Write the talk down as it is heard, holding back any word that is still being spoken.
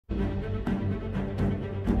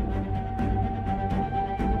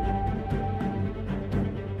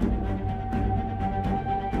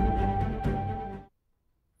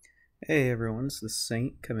Hey everyone, it's the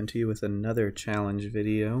Saint coming to you with another challenge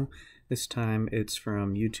video. This time it's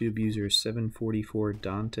from YouTube user 744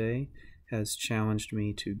 Dante. Has challenged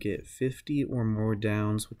me to get 50 or more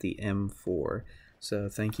downs with the M4. So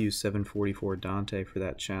thank you 744 Dante for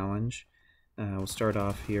that challenge. We'll start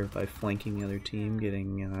off here by flanking the other team,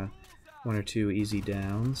 getting one or two easy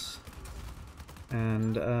downs.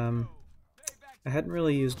 And I hadn't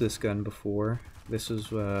really used this gun before. This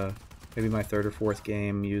is maybe my third or fourth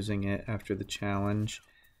game using it after the challenge.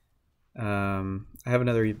 I have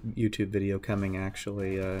another YouTube video coming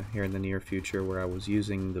actually here in the near future where I was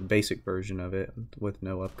using the basic version of it with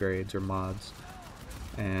no upgrades or mods.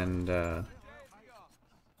 And now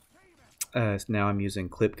I'm using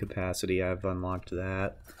clip capacity. I've unlocked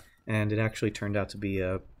that. And it actually turned out to be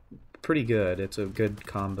pretty good. It's a good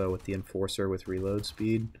combo with the Enforcer with reload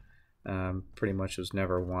speed. Pretty much was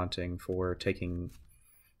never wanting for taking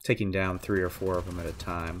down 3 or 4 of them at a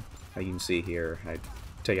time. You can see here, I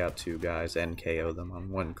take out 2 guys and KO them on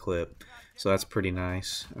one clip, so that's pretty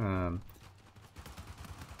nice. I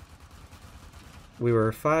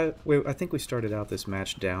think we started out this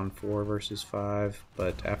match down 4 versus 5,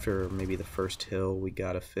 but after maybe the first hill we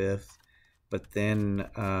got a 5th. But then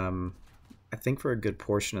I think for a good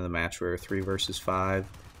portion of the match we were 3 versus 5,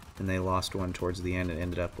 and they lost one towards the end and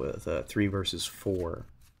ended up with 3 versus 4.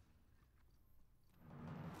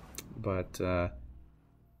 But you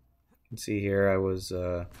can see here I was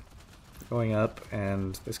going up,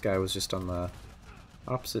 and this guy was just on the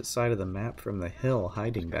opposite side of the map from the hill,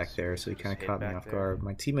 hiding back there, so he kind of caught me off guard.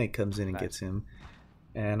 My teammate comes in and gets him,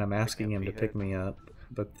 and I'm asking him to pick me up,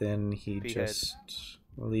 but then he just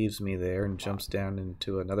leaves me there and jumps down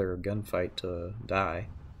into another gunfight to die.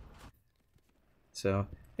 So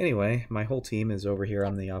anyway, my whole team is over here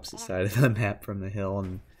on the opposite side of the map from the hill,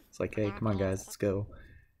 and it's like, hey, come on guys, let's go.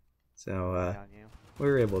 So we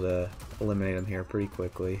were able to eliminate them here pretty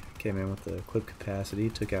quickly. Came in with the clip capacity,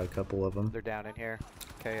 took out a couple of them. They're down in here.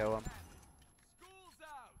 KO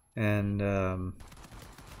them. And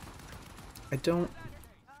I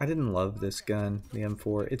didn't love this gun, the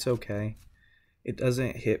M4. It's okay. It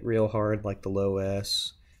doesn't hit real hard like the low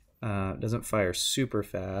S. It doesn't fire super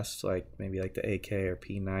fast like maybe like the AK or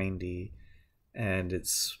P90, and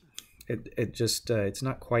it's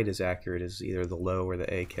not quite as accurate as either the low or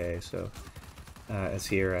the AK. So as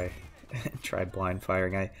here I tried blind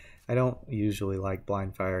firing. I don't usually like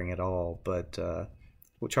blind firing at all, but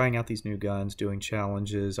trying out these new guns, doing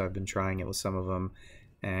challenges, I've been trying it with some of them,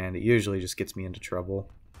 and it usually just gets me into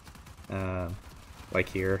trouble. Like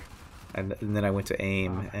here, and then I went to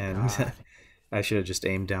aim, and I should have just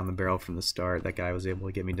aimed down the barrel from the start. That guy was able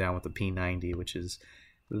to get me down with the P90, which is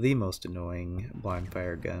the most annoying blind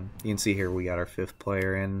fire gun. You can see here we got our 5th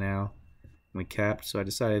player in now. We capped, so I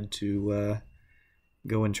decided to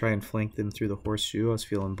go and try and flank them through the horseshoe. I was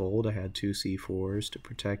feeling bold. I had 2 C4s to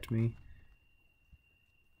protect me.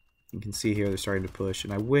 You can see here they're starting to push,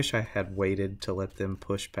 and I wish I had waited to let them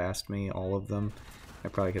push past me, all of them. I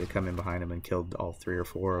probably could have come in behind them and killed all 3 or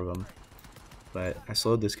 4 of them. But I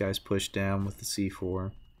slowed this guy's push down with the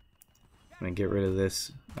C4. I'm going to get rid of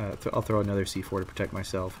this. I'll throw another C4 to protect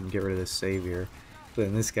myself and get rid of this savior. But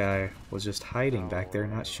then this guy was just hiding back there,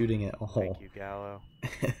 not shooting at all. Thank you, Gallo.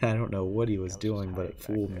 I don't know what he was doing, but it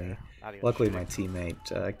fooled me. Luckily my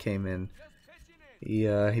teammate came in. He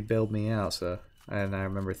bailed me out, and I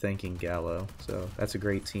remember thanking Gallo. So that's a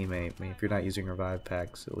great teammate. I mean, if you're not using revive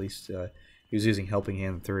packs, at least he was using Helping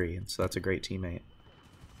Hand 3, and so that's a great teammate.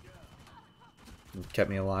 It kept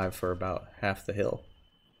me alive for about half the hill.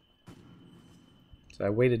 So I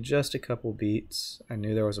waited just a couple beats. I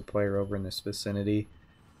knew there was a player over in this vicinity.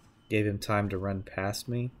 Gave him time to run past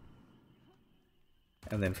me.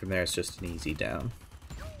 And then from there it's just an easy down.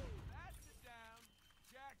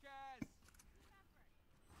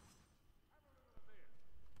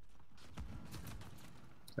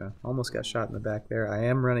 So almost got shot in the back there. I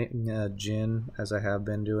am running Jin, as I have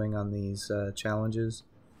been doing on these challenges.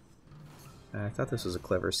 I thought this was a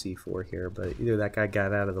clever C4 here, but either that guy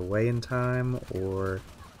got out of the way in time, or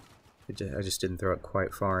I just didn't throw it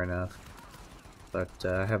quite far enough. But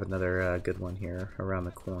I have another good one here around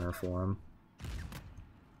the corner for him.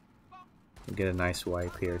 We'll get a nice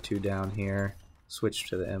wipe here. 2 down here. Switch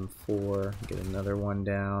to the M4. Get another one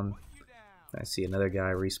down. I see another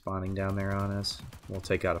guy respawning down there on us. We'll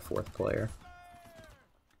take out a 4th player.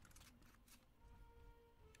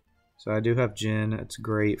 So I do have Jin. It's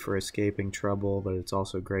great for escaping trouble, but it's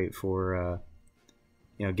also great for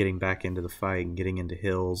you know, getting back into the fight and getting into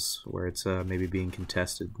hills where it's maybe being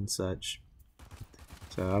contested and such.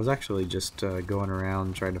 So I was actually just going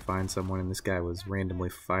around trying to find someone, and this guy was randomly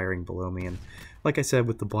firing below me. And like I said,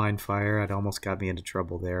 with the blind fire, it almost got me into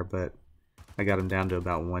trouble there, but I got him down to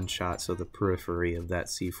about one shot, so the periphery of that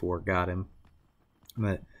C4 got him.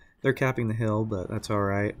 But they're capping the hill, but that's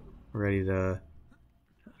alright. We're in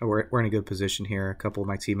a good position here. A couple of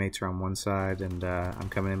my teammates are on one side, and I'm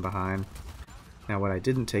coming in behind. Now, what I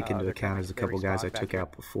didn't take into account is a couple guys I took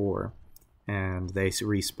out before. And they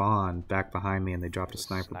respawned back behind me, and they dropped a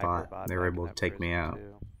sniper bot. They were able to take me out.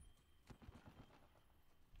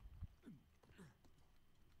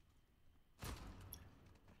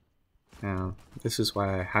 Now, this is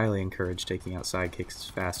why I highly encourage taking out sidekicks as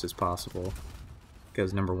fast as possible.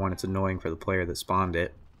 Because number one, it's annoying for the player that spawned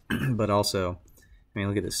it. But also, I mean,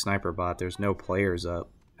 look at this sniper bot. There's no players up,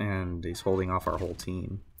 and he's holding off our whole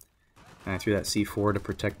team. And I threw that C4 to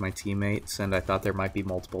protect my teammates, and I thought there might be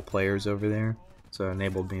multiple players over there. So it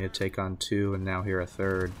enabled me to take on two, and now here a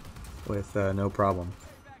third with no problem.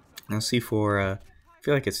 Now C4, I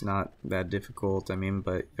feel like it's not that difficult, I mean,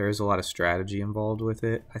 but there is a lot of strategy involved with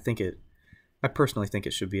it. I personally think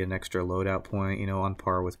it should be an extra loadout point, you know, on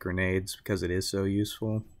par with grenades, because it is so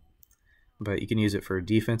useful. But you can use it for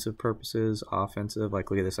defensive purposes, offensive.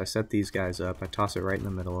 Like, look at this, I set these guys up, I toss it right in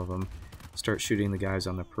the middle of them. Start shooting the guys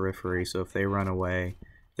on the periphery, so if they run away,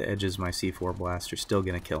 the edges of my C4 blast are still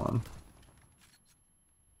going to kill them.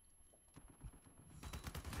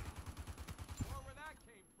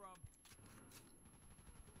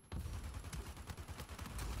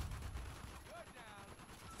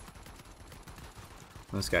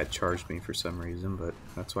 This guy charged me for some reason, but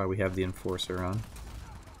that's why we have the Enforcer on.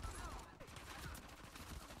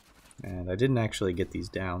 And I didn't actually get these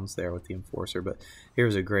downs there with the Enforcer, but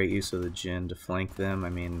here's a great use of the Jinn to flank them. I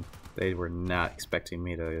mean, they were not expecting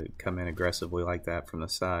me to come in aggressively like that from the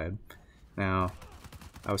side. Now,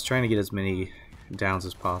 I was trying to get as many downs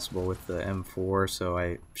as possible with the M4, so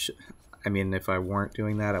I mean, if I weren't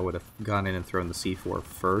doing that, I would have gone in and thrown the C4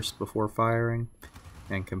 first before firing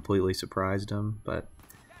and completely surprised him, but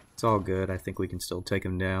it's all good. I think we can still take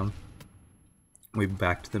him down. We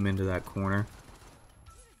backed them into that corner.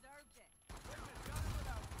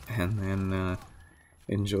 And then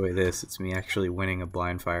enjoy this. It's me actually winning a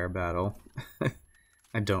blind fire battle.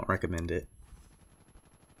 I don't recommend it.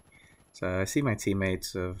 So I see my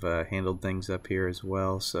teammates have handled things up here as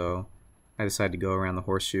well, so I decided to go around the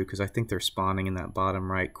horseshoe because I think they're spawning in that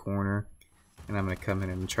bottom right corner, and I'm going to come in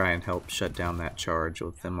and try and help shut down that charge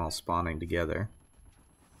with them all spawning together.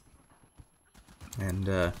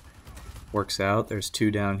 And works out. There's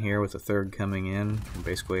two down here with a third coming in. I'm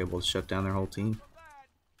basically able to shut down their whole team.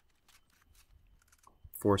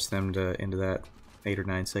 Force them into that 8 or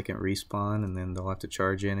 9 second respawn, and then they'll have to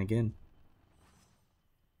charge in again.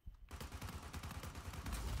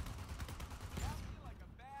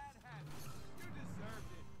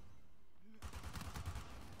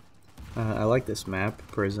 I like this map,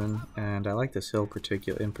 Prison, and I like this hill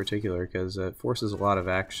in particular because it forces a lot of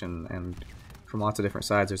action, and from lots of different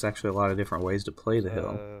sides there's actually a lot of different ways to play the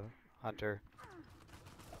hill. Hunter.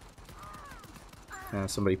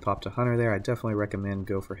 Somebody popped a hunter there. I definitely recommend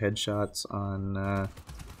go for headshots on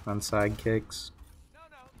sidekicks.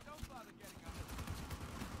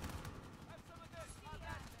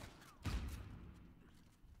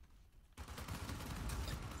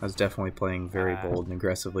 I was definitely playing very bold and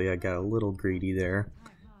aggressively. I got a little greedy there,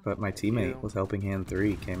 but my teammate with Helping Hand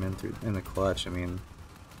 3 came in the clutch. I mean,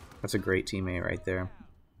 that's a great teammate right there.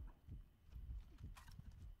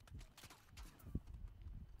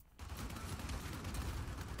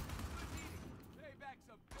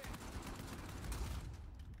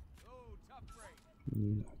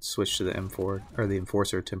 Switch to the M4 or the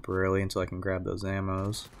Enforcer temporarily until I can grab those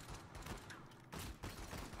ammos.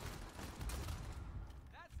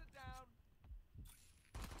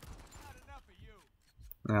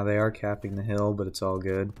 Now they are capping the hill, but it's all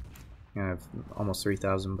good. I have almost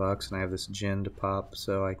 3,000 bucks, and I have this Jinn to pop,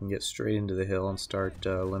 so I can get straight into the hill and start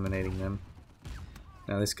eliminating them.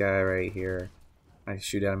 Now this guy right here, I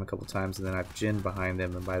shoot at him a couple times, and then I have Jinn behind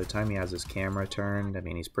him, and by the time he has his camera turned, I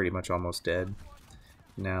mean, he's pretty much almost dead.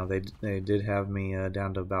 Now they did have me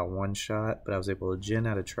down to about one shot, but I was able to Jinn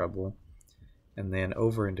out of trouble, and then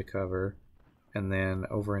over into cover, and then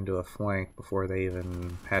over into a flank before they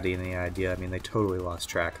even had any idea. I mean, they totally lost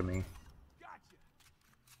track of me.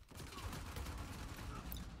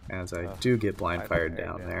 As I do get blind fired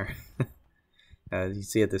down there. As you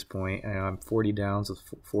see at this point, I'm 40 downs with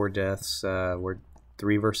 4 deaths. We're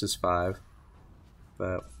 3 versus 5,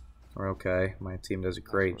 but we're okay. My team does a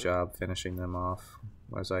great job finishing them off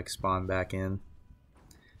as I spawn back in.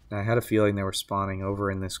 Now, I had a feeling they were spawning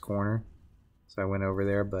over in this corner, So I went over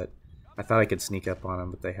there, but I thought I could sneak up on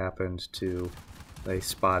them, but they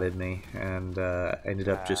spotted me, and I ended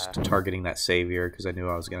up just targeting that savior because I knew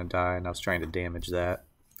I was going to die, and I was trying to damage that,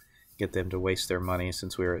 get them to waste their money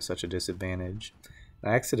since we were at such a disadvantage.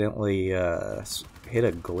 I accidentally hit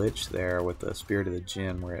a glitch there with the Spirit of the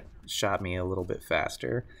Djinn where it shot me a little bit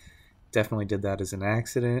faster. Definitely did that as an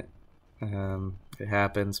accident. It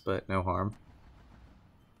happens, but no harm.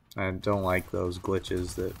 I don't like those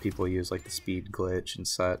glitches that people use, like the speed glitch and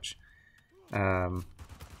such.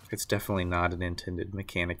 It's definitely not an intended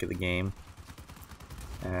mechanic of the game,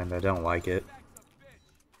 and I don't like it.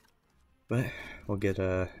 But we'll get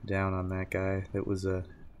down on that guy. It was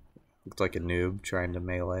looked like a noob trying to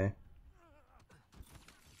melee.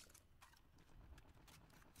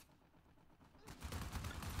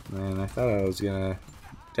 Man, I thought I was gonna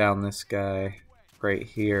down this guy right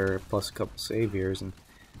here, plus a couple saviors, and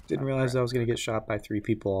didn't realize I was gonna get shot by 3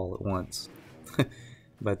 people all at once.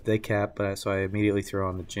 But they cap, so I immediately throw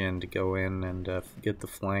on the Djinn to go in and get the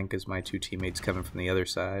flank as my 2 teammates coming from the other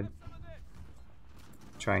side.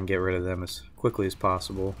 Try and get rid of them as quickly as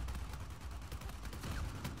possible.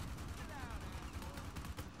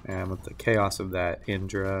 And with the chaos of that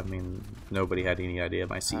Indra, I mean, nobody had any idea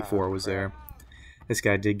my C4 was there. This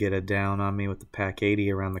guy did get a down on me with the Pack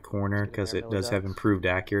 80 around the corner because it does have improved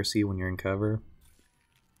accuracy when you're in cover.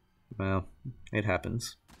 Well, it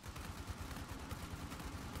happens.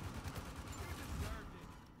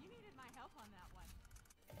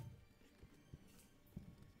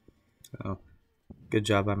 So, good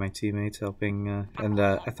job by my teammates helping.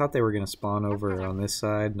 I thought they were going to spawn over on this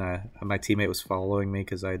side, and my teammate was following me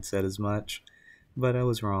because I had said as much. But I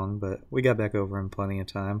was wrong, but we got back over in plenty of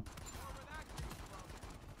time.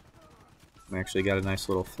 We actually got a nice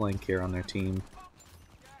little flank here on their team.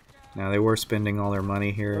 Now, they were spending all their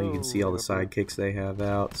money here. You can see all the sidekicks they have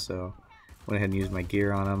out, so went ahead and used my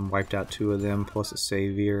gear on them, wiped out 2 of them, plus a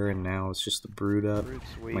savior, and now it's just the brute up.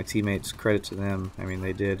 My teammates, credit to them, I mean,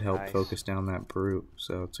 they did help focus down that brute,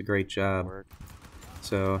 so it's a great job.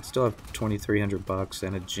 So, I still have 2,300 bucks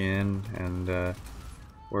and a Djinn, and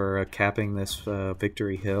we're capping this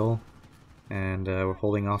victory hill, and we're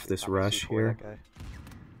holding off this rush here.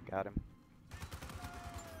 Got him.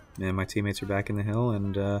 And my teammates are back in the hill,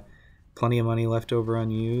 and plenty of money left over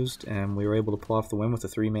unused, and we were able to pull off the win with a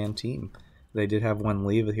 3-man team. They did have 1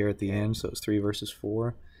 leave here at the end, so it was 3 versus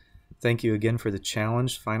 4. Thank you again for the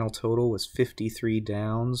challenge. Final total was 53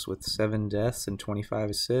 downs with 7 deaths and 25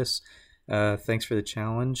 assists. Thanks for the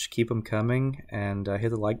challenge. Keep them coming, and hit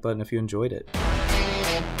the like button if you enjoyed it.